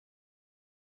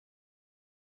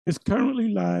It's currently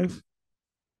live.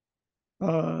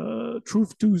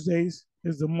 Truth Tuesdays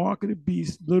is the mark of the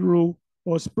beast, literal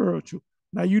or spiritual.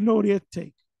 Now you know their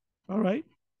take, all right?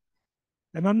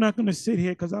 And I'm not going to sit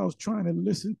here because I was trying to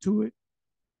listen to it,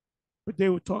 but they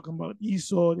were talking about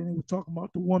Esau, then they were talking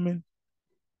about the woman.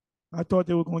 I thought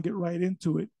they were going to get right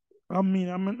into it. I mean,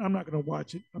 I'm not going to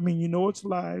watch it. I mean, you know it's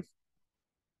live.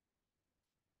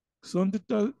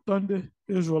 Thunder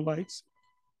Israelites.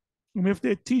 And if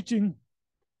they're teaching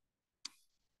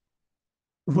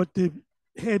what the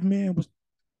head man was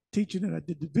teaching that I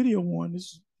did the video on,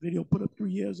 this video put up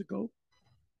 3 years ago.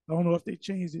 I don't know if they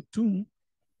changed the tune,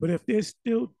 but if they're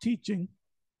still teaching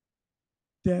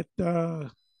that,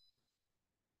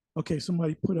 okay,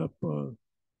 somebody put up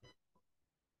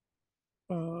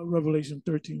Revelation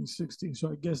 13:16,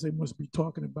 so I guess they must be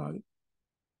talking about it.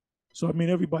 So, I mean,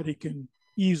 everybody can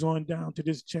ease on down to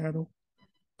this channel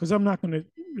because I'm not going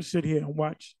to sit here and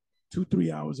watch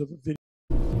 2-3 hours of a video.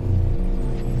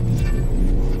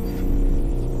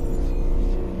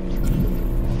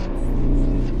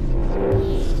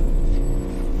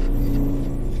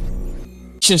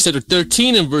 Chapter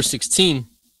 13 and verse 16.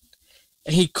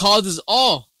 And he causes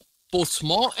all, both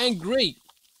small and great,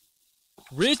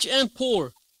 rich and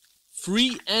poor,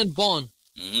 free and bond,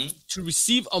 to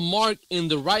receive a mark in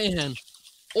the right hand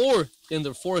or in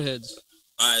their foreheads.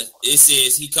 All right, it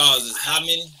says he causes how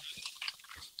many?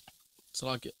 So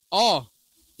like all.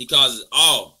 He causes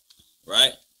all,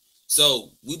 right? So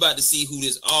we about to see who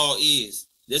this all is.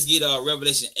 Let's get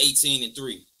Revelation 18 and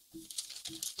 3.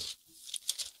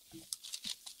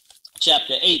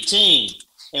 Chapter 18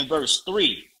 and verse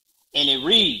 3. And it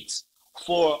reads,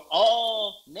 for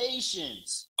all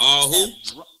nations. All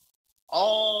who?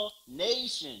 All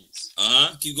nations.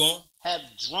 Keep going. Have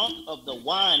drunk of the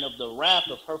wine of the wrath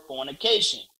of her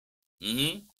fornication.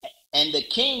 And the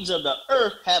kings of the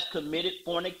earth have committed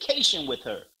fornication with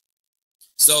her.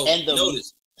 So and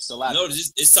notice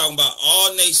it's talking about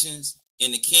all nations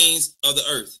and the kings of the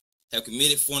earth have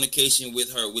committed fornication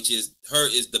with her, which is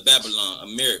the Babylon,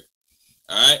 America.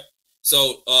 All right.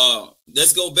 So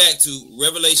let's go back to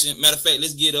Revelation. Matter of fact,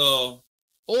 let's get or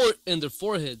in their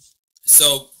foreheads.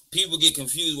 So people get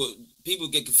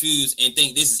confused and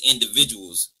think this is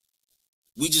individuals.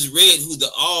 We just read who the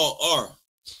all are.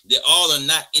 They all are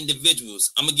not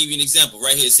individuals. I'm gonna give you an example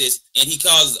right here. It says, and he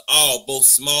causes all, both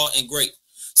small and great.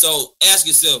 So ask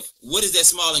yourself, what is that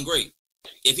small and great?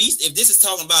 If this is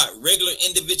talking about regular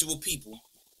individual people,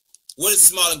 what does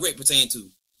the small and great pertain to?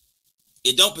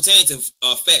 It don't pertain to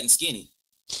fat and skinny.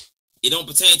 It don't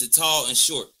pertain to tall and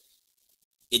short.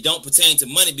 It don't pertain to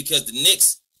money, because the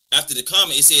next, after the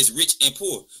comment, it says rich and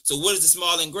poor. So what is the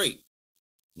small and great?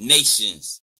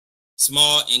 Nations.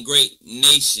 Small and great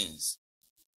nations.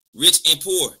 Rich and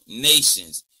poor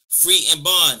nations. Free and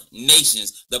bond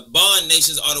nations. The bond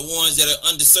nations are the ones that are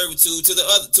under servitude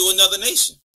to another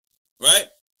nation. Right?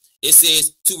 It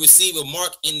says to receive a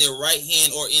mark in their right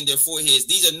hand or in their foreheads.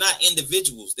 These are not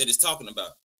individuals that it's talking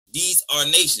about. These are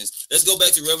nations. Let's go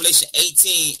back to Revelation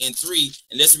 18 and 3,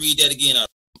 and let's read that again.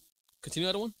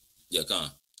 Continue that one? Yeah, come on.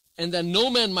 And that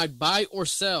no man might buy or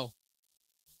sell,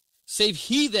 save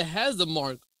he that has the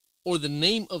mark or the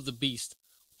name of the beast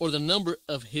or the number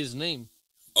of his name.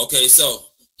 Okay, so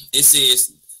it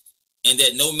says, and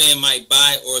that no man might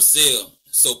buy or sell.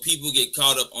 So people get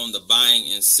caught up on the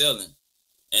buying and selling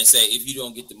and say, if you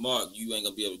don't get the mark, you ain't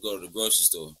gonna be able to go to the grocery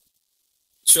store.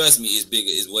 Trust me, it's bigger.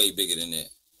 It's way bigger than that.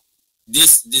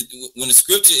 This when the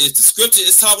scripture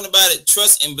is talking about it,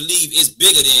 trust and believe is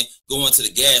bigger than going to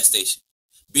the gas station,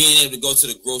 being able to go to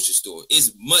the grocery store.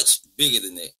 It's much bigger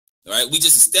than that. All right, we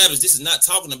just established this is not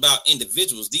talking about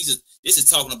individuals. This is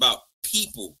talking about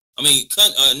people. I mean,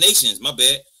 nations. My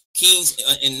bad, kings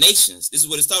and nations. This is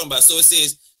what it's talking about. So it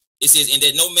says, and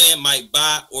that no man might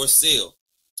buy or sell.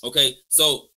 Okay,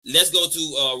 so let's go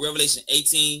to Revelation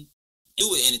 18. Do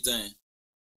with anything.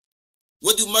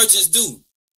 What do merchants do?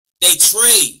 They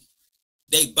trade,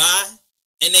 they buy,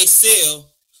 and they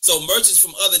sell. So merchants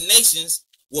from other nations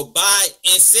will buy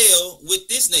and sell with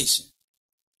this nation.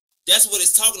 That's what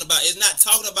it's talking about. It's not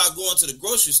talking about going to the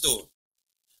grocery store.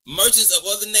 Merchants of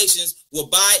other nations will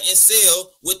buy and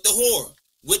sell with the whore,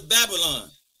 with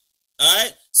Babylon. All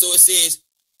right? So it says,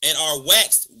 and are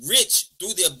waxed rich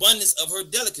through the abundance of her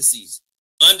delicacies.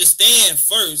 Understand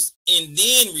first and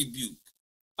then rebuke.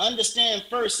 Understand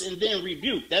first and then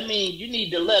rebuke. That means you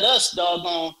need to let us,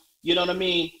 doggone, you know what I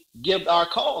mean, give our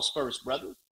cause first,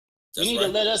 brother. You need to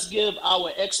let us give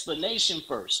our explanation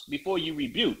first before you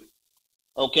rebuke.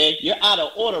 Okay? You're out of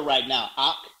order right now,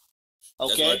 Ak.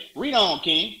 Okay? Right. Read on,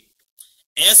 King.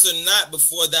 Answer not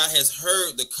before thou hast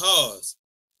heard the cause.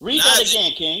 Read that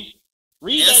again, King.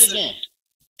 Read that again.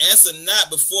 Answer not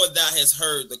before thou hast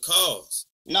heard the cause.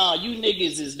 Nah, you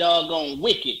niggas is doggone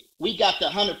wicked. We got the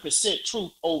 100%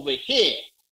 truth over here.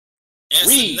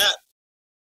 Answer not.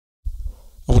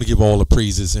 I want to give all the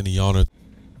praises and the honor.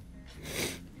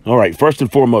 All right, first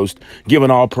and foremost, giving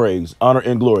all praise, honor,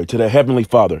 and glory to the Heavenly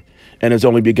Father and His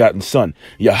only begotten Son,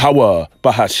 Yahweh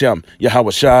Bahashem,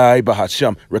 Yahweh Shai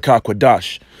Bahashem, Rekah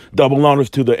Kwadash. Double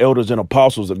honors to the elders and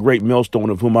apostles, a great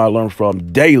millstone of whom I learn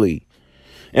from daily.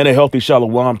 And a healthy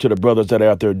shalom to the brothers that are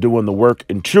out there doing the work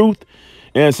in truth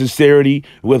and sincerity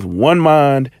with one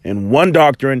mind and one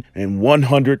doctrine and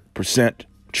 100%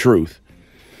 truth.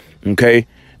 Okay?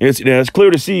 It's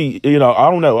clear to see, I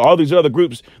don't know, all these other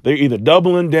groups, they're either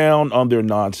doubling down on their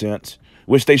nonsense,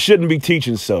 which they shouldn't be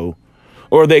teaching so,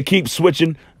 or they keep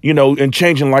switching, and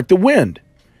changing like the wind.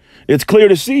 It's clear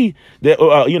to see that,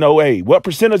 hey, what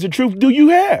percentage of truth do you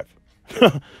have?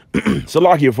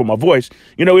 Salakia for my voice.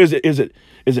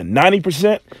 Is it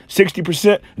 90%,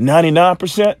 60%,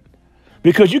 99%?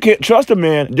 Because you can't trust a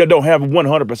man that don't have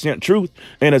 100% truth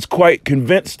and is quite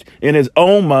convinced in his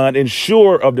own mind and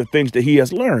sure of the things that he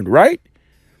has learned, right?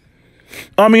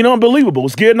 I mean, unbelievable.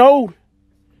 It's getting old.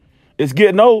 It's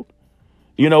getting old.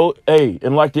 Hey,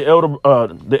 and like the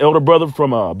elder brother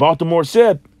from Baltimore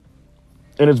said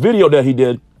in his video that he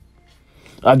did,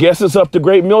 I guess it's up to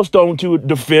Great Millstone to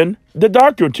defend the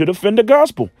doctrine, to defend the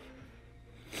gospel.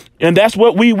 And that's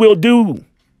what we will do.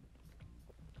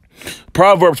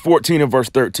 Proverbs 14 and verse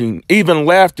 13, even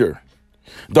laughter,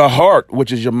 the heart,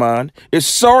 which is your mind, is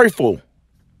sorrowful.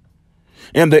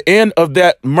 And the end of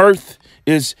that mirth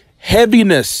is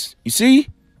heaviness. You see?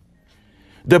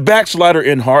 The backslider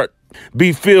in heart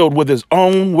be filled with his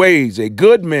own ways. A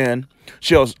good man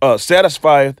shall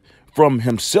satisfieth from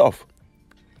himself.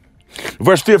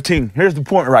 Verse 15, here's the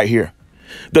point right here.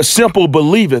 The simple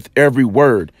believeth every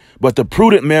word, but the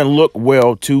prudent man look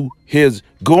well to his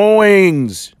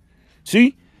goings.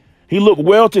 See, he looked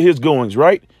well to his goings,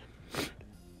 right?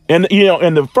 And,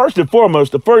 and the first and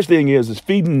foremost, the first thing is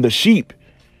feeding the sheep.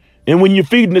 And when you're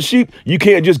feeding the sheep, you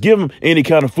can't just give them any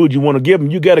kind of food you want to give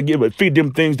them. You got to feed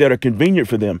them things that are convenient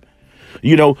for them.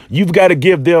 You've got to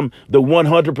give them the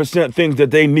 100% things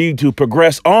that they need to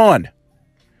progress on,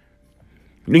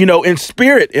 in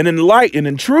spirit and in light and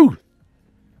in truth.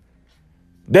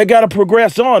 They got to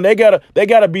progress on. They got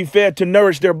to be fed to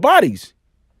nourish their bodies.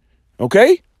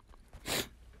 Okay?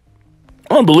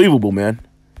 Unbelievable, man.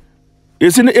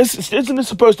 Isn't it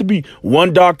supposed to be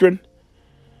one doctrine?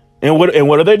 And what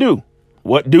do they do?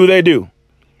 What do they do?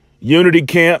 Unity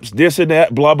camps, this and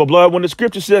that, blah, blah, blah. When the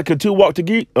scripture said, could two walk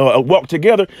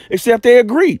together, except they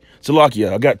agree.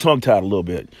 Salakia, I got tongue-tied a little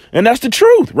bit. And that's the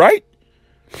truth, right?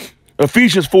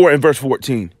 Ephesians 4 and verse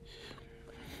 14.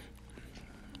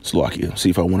 Salakia,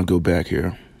 see if I want to go back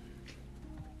here.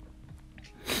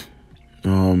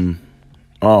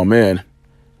 Oh, man.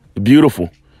 Beautiful.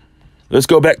 Let's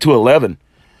go back to 11.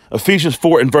 Ephesians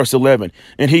 4 and verse 11.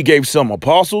 And he gave some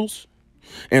apostles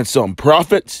and some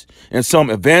prophets and some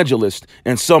evangelists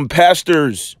and some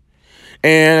pastors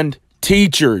and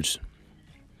teachers.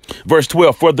 Verse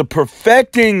 12, for the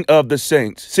perfecting of the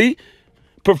saints. See,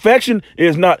 perfection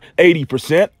is not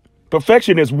 80%.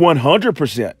 Perfection is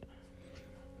 100%.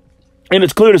 And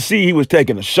it's clear to see he was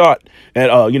taking a shot at,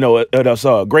 at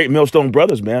us Great Millstone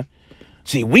brothers, man.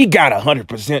 See, we got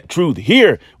 100% truth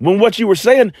here when what you were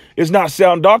saying is not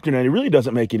sound doctrine and it really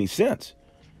doesn't make any sense.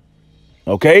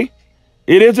 Okay?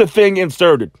 It is a thing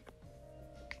inserted.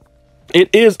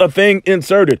 It is a thing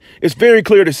inserted. It's very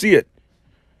clear to see it.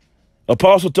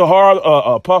 Apostle Tahar,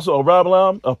 Apostle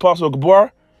Rabbalam, Apostle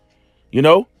Gabar,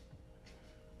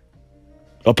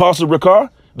 Apostle Rekah,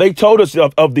 they told us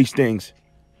of these things.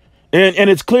 And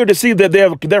it's clear to see that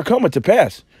they're coming to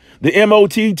pass. The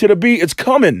MOT to the B, it's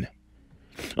coming.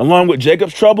 Along with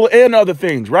Jacob's trouble and other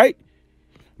things, right?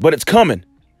 But it's coming.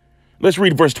 Let's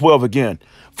read verse 12 again.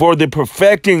 For the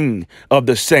perfecting of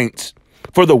the saints,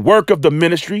 for the work of the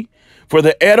ministry, for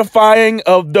the edifying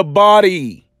of the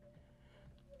body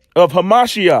of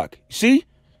Hamashiach. See?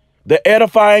 The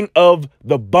edifying of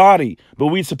the body. But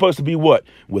we're supposed to be what?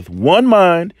 With one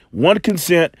mind, one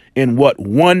consent, and what?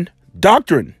 One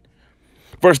doctrine.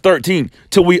 Verse 13.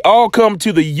 Till we all come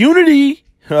to the unity.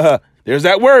 There's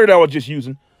that word I was just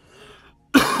using.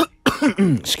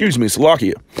 Excuse me,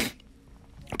 Salakia.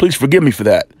 Please forgive me for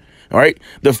that. All right.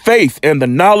 The faith and the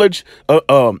knowledge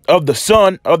of the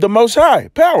Son of the Most High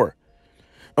power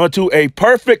unto a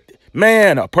perfect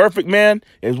man. A perfect man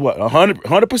is what?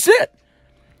 100%.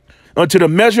 Unto the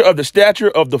measure of the stature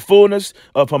of the fullness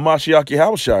of Hamashiach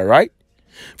Yahushua, right?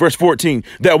 Verse 14.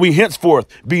 That we henceforth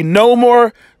be no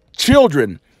more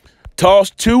children,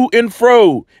 tossed to and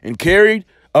fro and carried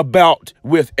about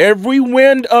with every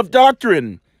wind of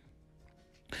doctrine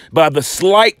by the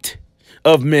sleight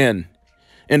of men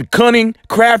and cunning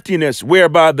craftiness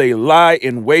whereby they lie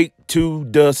in wait to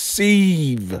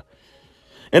deceive.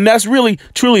 And that's really,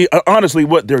 truly, honestly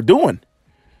what they're doing.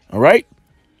 All right.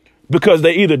 Because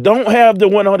they either don't have the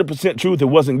 100% truth, it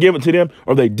wasn't given to them,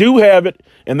 or they do have it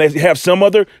and they have some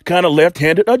other kind of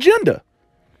left-handed agenda.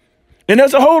 And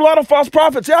there's a whole lot of false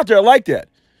prophets out there like that.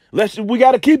 We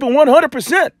got to keep it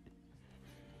 100%.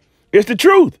 It's the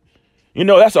truth. You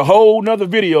know, that's a whole nother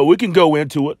video. We can go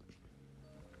into it.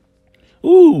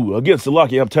 Ooh, against the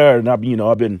lucky, I'm tired, and I've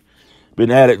been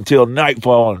at it until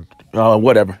nightfall and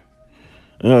whatever.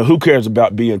 Who cares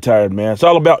about being tired, man? It's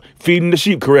all about feeding the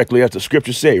sheep correctly, as the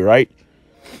scriptures say, right?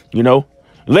 You know,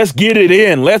 let's get it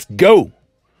in. Let's go.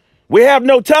 We have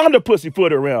no time to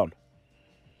pussyfoot around.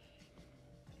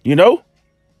 You know,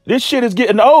 this shit is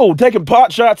getting old, taking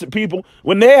pot shots at people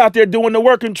when they're out there doing the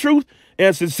work in truth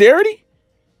and sincerity,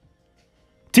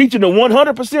 teaching the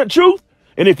 100% truth.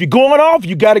 And if you're going off,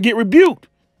 you got to get rebuked.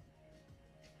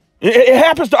 It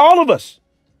happens to all of us.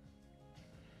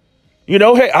 You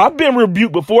know, hey, I've been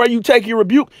rebuked before. You take your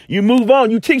rebuke, you move on,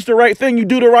 you teach the right thing, you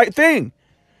do the right thing.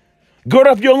 Gird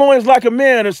up your loins like a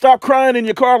man and stop crying in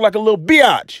your car like a little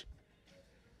biatch.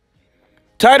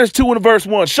 Titus 2 and verse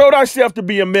 1, show thyself to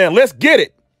be a man. Let's get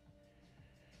it.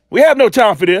 We have no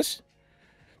time for this.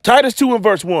 Titus 2 and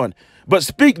verse 1, but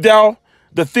speak thou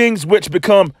the things which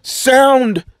become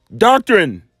sound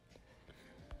doctrine,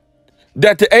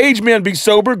 that the aged men be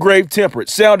sober, grave, temperate,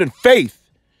 sound in faith,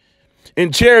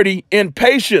 in charity, in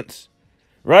patience,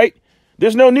 right?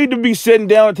 There's no need to be sitting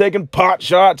down and taking pot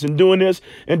shots and doing this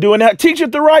and doing that. Teach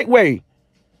it the right way.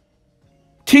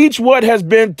 Teach what has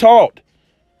been taught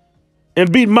and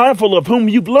be mindful of whom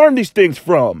you've learned these things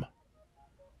from,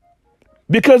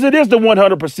 because it is the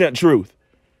 100% truth.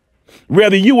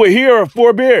 Whether you were here or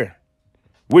forbear,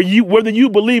 whether you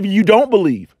believe or you don't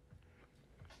believe.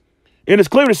 And it's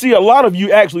clear to see a lot of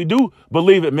you actually do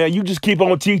believe it, man. You just keep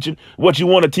on teaching what you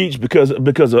want to teach because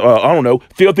of, I don't know,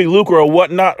 filthy lucre or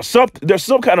whatnot. There's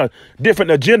some kind of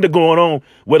different agenda going on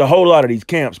with a whole lot of these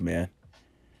camps, man.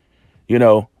 You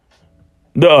know,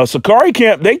 the Sakari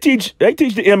camp, they teach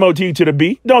the MOT to the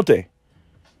B, don't they?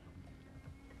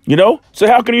 You know, so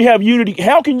how can you have unity?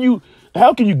 How can you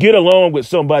get along with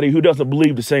somebody who doesn't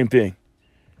believe the same thing?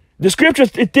 The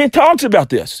scriptures, it talks about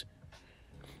this.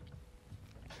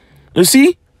 You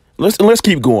see, let's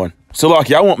keep going.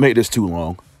 Salaki, I won't make this too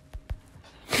long.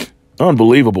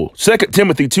 Unbelievable. 2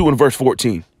 Timothy 2 and verse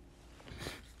 14.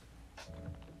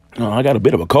 Oh, I got a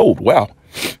bit of a cold. Wow.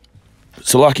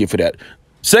 Salaki for that.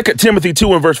 2 Timothy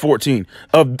 2 and verse 14.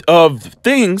 Of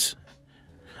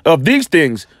these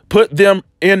things, put them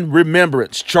in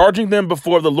remembrance, charging them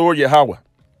before the Lord Yahweh.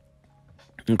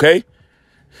 Okay?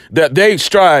 That they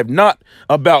strive not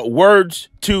about words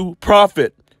to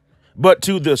profit, but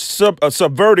to the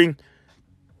subverting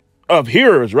of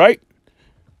hearers, right?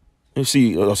 Let's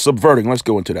see, subverting. Let's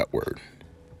go into that word.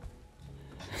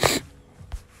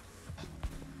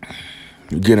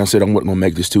 Again, I said I wasn't going to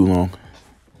make this too long.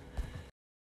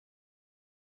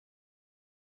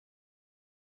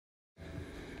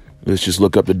 Let's just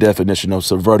look up the definition of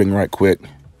subverting right quick.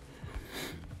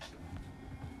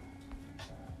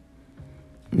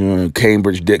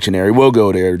 Cambridge Dictionary. We'll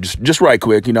go there just right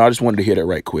quick. You know, I just wanted to hit it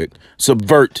right quick.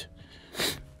 Subvert.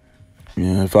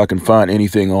 Yeah, if I can find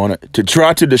anything on it. To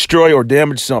try to destroy or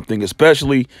damage something,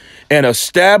 especially an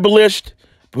established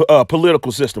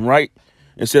political system, right?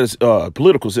 It says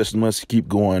political system. Let's keep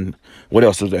going. What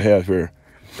else does it have here?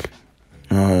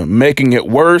 Making it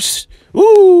worse.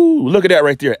 Ooh, look at that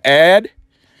right there.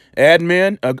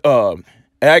 Admin,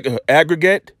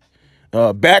 aggregate,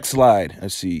 backslide.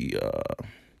 Let's see.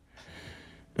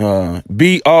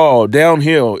 Be all,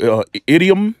 downhill,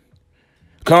 idiom,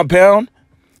 compound,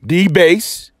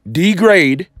 debase,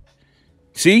 degrade.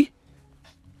 See?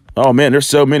 Oh man, there's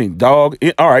so many. Dog.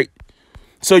 All right.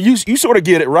 So you sort of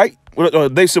get it, right?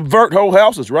 They subvert whole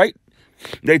houses, right?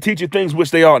 They teach you things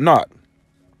which they ought not.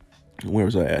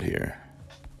 Where's I at here?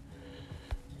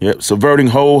 Yep, subverting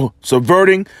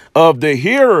of the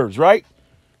hearers, right?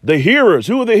 The hearers.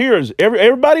 Who are the hearers?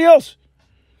 Everybody else.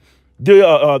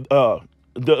 The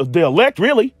elect,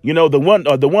 really. You know, the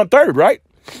 1/3, right?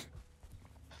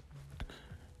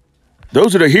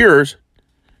 Those are the hearers.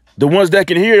 The ones that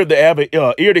can hear, that have an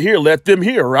ear to hear, let them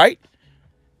hear, right?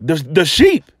 The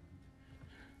sheep.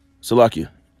 Salakia,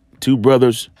 two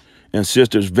brothers and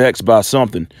sisters vexed by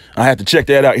something. I have to check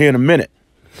that out here in a minute.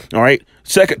 All right.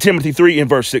 2 Timothy 3 and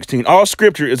verse 16. All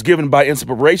scripture is given by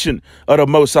inspiration of the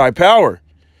Most High power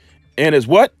and is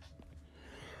what?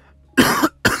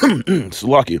 It's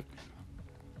lucky.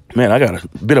 Man, I got a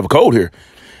bit of a cold here.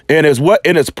 And is what?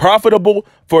 And it's profitable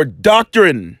for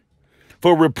doctrine,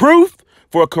 for reproof,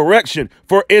 for correction,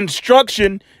 for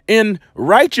instruction in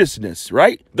righteousness,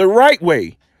 right? The right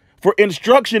way, for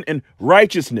instruction in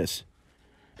righteousness.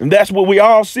 And that's what we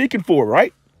all seeking for,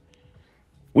 right?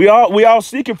 We all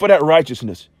seeking for that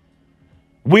righteousness.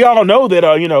 We all know that,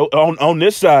 on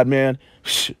this side, man,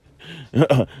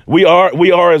 we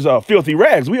are as filthy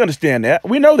rags. We understand that.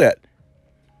 We know that.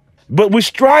 But we're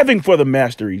striving for the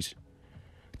masteries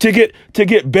to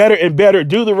get better and better,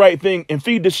 do the right thing, and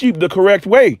feed the sheep the correct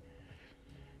way.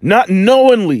 Not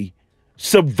knowingly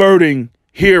subverting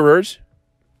hearers,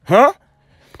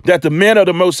 that the man of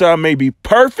the Most High may be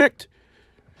perfect,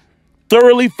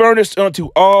 thoroughly furnished unto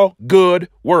all good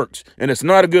works. And it's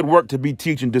not a good work to be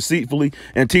teaching deceitfully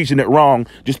and teaching it wrong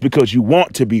just because you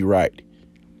want to be right.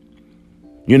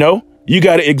 You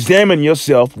got to examine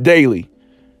yourself daily.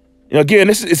 Again,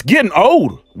 it's getting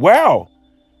old. Wow.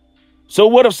 So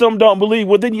what if some don't believe?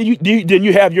 Well, then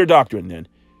you have your doctrine then.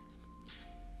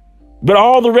 But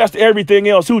all the rest, everything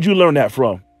else, who'd you learn that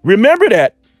from? Remember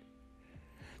that.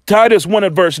 Titus 1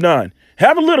 and verse 9.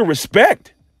 Have a little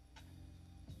respect.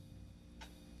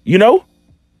 Yahweh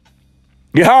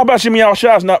Shem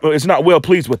Yahushua is not well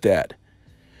pleased with that.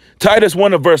 Titus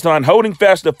 1 and verse 9, holding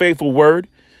fast the faithful word,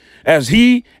 as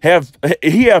he have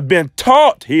been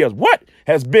taught. He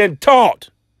has been taught,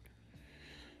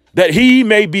 that he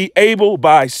may be able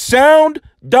by sound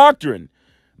doctrine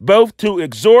both to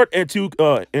exhort and to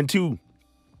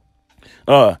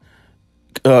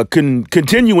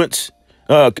continuance,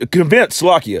 convince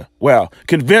Slakia. Wow,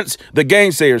 convince the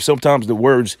gainsayers. Sometimes the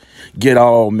words get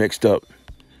all mixed up.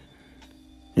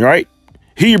 All right.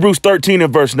 Hebrews 13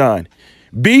 and verse 9.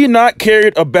 Be not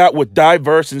carried about with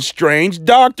diverse and strange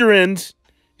doctrines.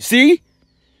 See?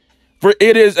 For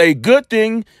it is a good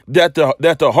thing that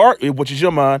the heart, which is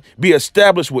your mind, be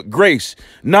established with grace,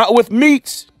 not with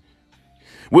meats,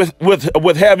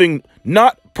 with having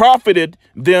not profited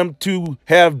them to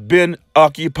have been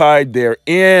occupied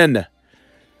therein.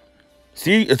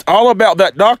 See, it's all about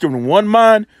that doctrine. One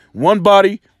mind, one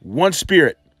body, one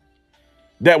spirit.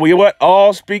 That we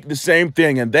all speak the same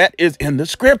thing, and that is in the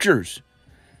scriptures.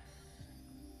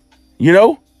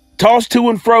 Tossed to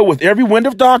and fro with every wind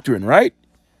of doctrine, right?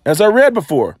 As I read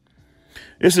before.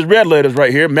 This is red letters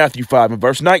right here, Matthew 5 and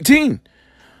verse 19.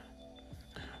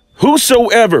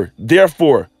 Whosoever,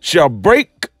 therefore, shall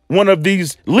break one of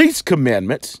these least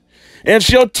commandments and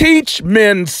shall teach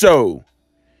men so,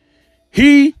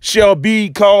 he shall be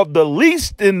called the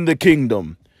least in the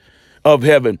kingdom of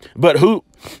heaven. But who,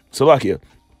 Salakia,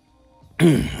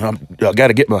 I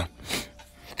got to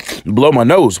blow my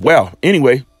nose. Wow.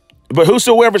 Anyway. But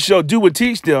whosoever shall do and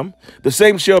teach them, the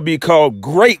same shall be called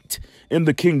great in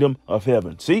the kingdom of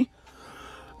heaven. See?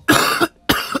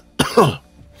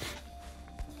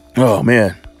 Oh,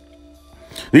 man.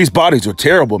 These bodies are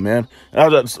terrible, man.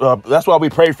 That's why we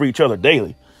pray for each other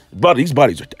daily. But these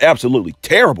bodies are absolutely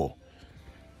terrible.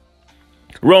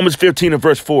 Romans 15 and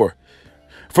verse 4.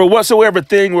 For whatsoever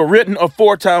thing were written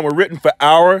aforetime were written for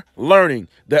our learning,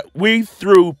 that we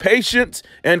through patience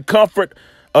and comfort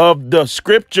of the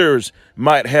scriptures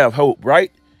might have hope,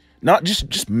 right? Not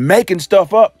just making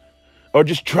stuff up or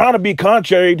just trying to be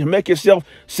contrary to make yourself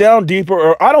sound deeper,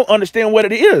 or I don't understand what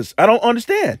it is. I don't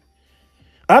understand.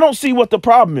 I don't see what the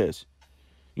problem is,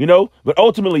 but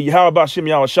ultimately Yahweh Shem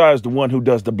Yahushua is the one who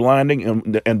does the blinding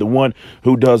and the one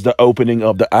who does the opening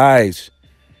of the eyes.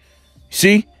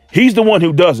 See, he's the one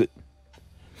who does it.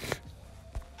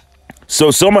 So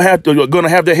some are going to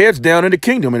have their heads down in the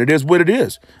kingdom, and it is what it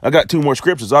is. I got 2 more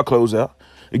scriptures. I'll close out.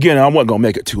 Again, I wasn't going to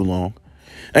make it too long.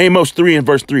 Amos 3 and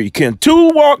verse 3. Can 2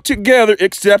 walk together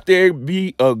except they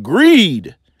be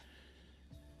agreed?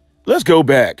 Let's go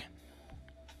back.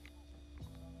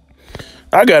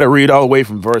 I got to read all the way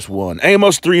from verse 1.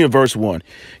 Amos 3 and verse 1.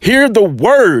 Hear the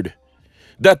word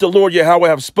that the Lord Yahweh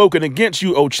have spoken against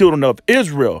you, O children of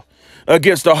Israel,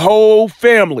 against the whole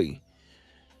family,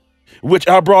 which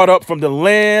I brought up from the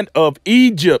land of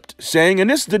Egypt, saying, and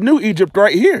this is the new Egypt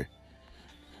right here.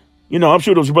 I'm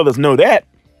sure those brothers know that.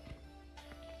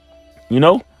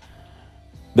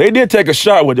 They did take a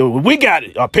shot with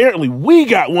it. Apparently we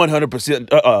got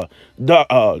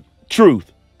 100%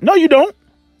 truth. No, you don't.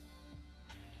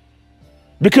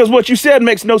 Because what you said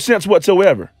makes no sense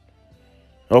whatsoever.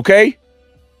 Okay?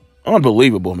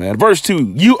 Unbelievable, man. Verse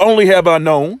 2, you only have I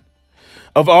known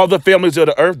of all the families of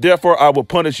the earth, therefore I will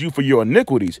punish you for your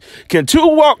iniquities. Can 2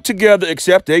 walk together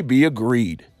except they be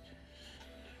agreed?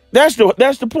 That's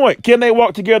the point. Can they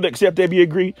walk together except they be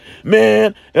agreed?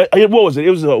 Man, what was it?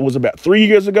 It was about 3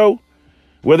 years ago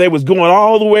where they was going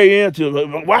all the way into,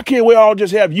 why can't we all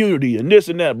just have unity and this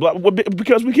and that? Blah, well,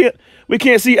 because we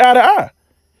can't see eye to eye.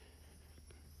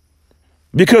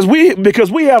 Because we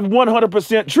have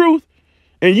 100% truth,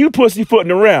 and you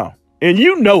pussyfooting around, and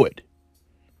you know it.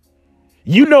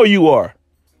 You know you are.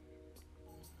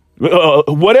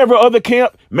 Whatever other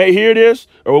camp may hear this,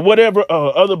 or whatever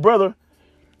other brother,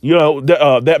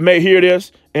 that may hear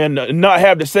this and not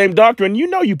have the same doctrine, you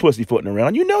know you pussyfooting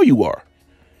around. You know you are.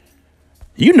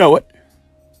 You know it.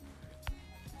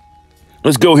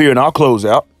 Let's go here and I'll close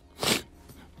out.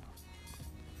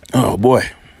 Oh boy.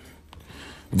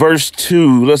 Verse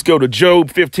 2. Let's go to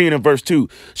Job 15 and verse 2.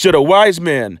 Should a wise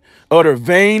man utter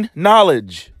vain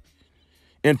knowledge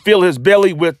and fill his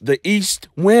belly with the east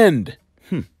wind?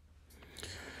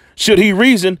 Should he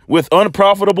reason with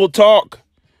unprofitable talk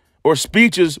or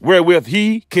speeches wherewith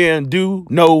he can do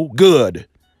no good?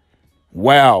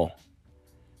 Wow.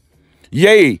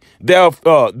 Yea,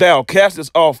 thou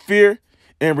castest off fear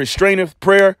and restraineth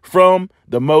prayer from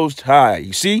the Most High.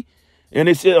 You see? And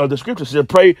it's the scripture says,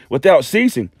 pray without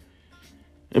ceasing.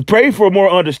 And pray for more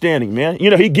understanding, man.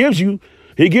 He gives you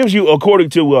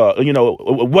according to,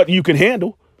 what you can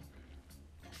handle.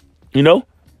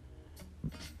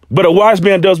 But a wise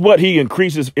man does what? He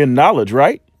increases in knowledge,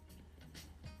 right?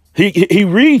 He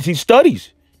reads, he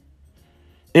studies.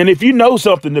 And if you know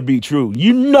something to be true,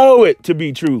 you know it to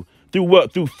be true through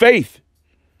what? Through faith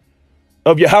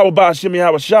of Yahweh Ba'ashem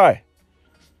Yahweh Shai.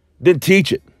 Then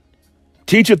teach it.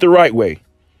 Teach it the right way.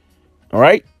 All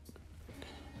right?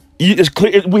 It's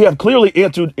clear, we have clearly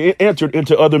entered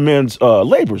into other men's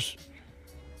labors.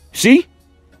 See?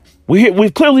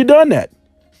 We've clearly done that.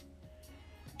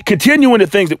 Continuing the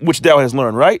things which thou hast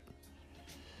learned, right?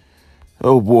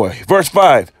 Oh boy. Verse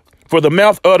 5. For the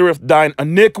mouth uttereth thine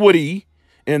iniquity,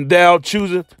 and thou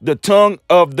choosest the tongue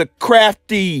of the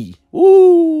crafty.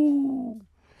 Ooh.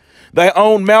 Thy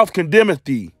own mouth condemneth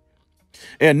thee,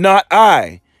 and not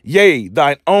I. Yea,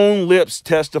 thine own lips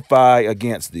testify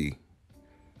against thee.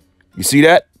 You see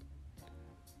that?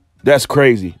 That's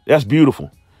crazy. That's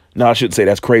beautiful. No, I shouldn't say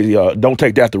that's crazy. Don't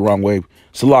take that the wrong way.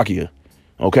 Salakia.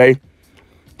 Okay?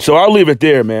 So I'll leave it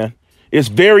there, man. It's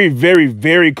very, very,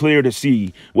 very clear to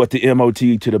see what the MOT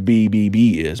to the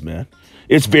BBB is, man.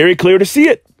 It's very clear to see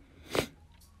it.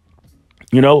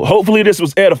 Hopefully this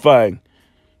was edifying.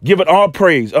 Giving all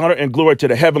praise, honor, and glory to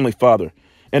the Heavenly Father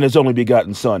and His only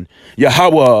begotten Son,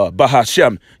 Yahweh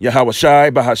Bahashem, Yahweh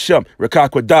Shai Bahashem,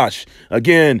 Rekakwadash.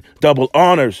 Again, double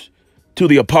honors to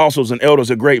the apostles and elders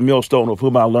of Great Millstone, of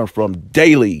whom I learn from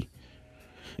daily.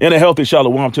 And a healthy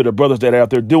shalom to the brothers that are out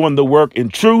there doing the work in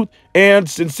truth and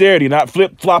sincerity, not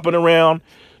flip-flopping around,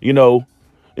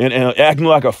 and acting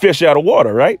like a fish out of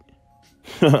water, right?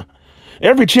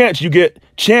 Every chance you get,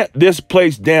 chant this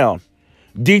place down.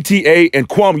 DTA and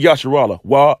Kwam Yasharala,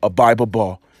 Wa a Bible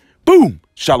Ball. Boom!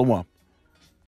 Shalom.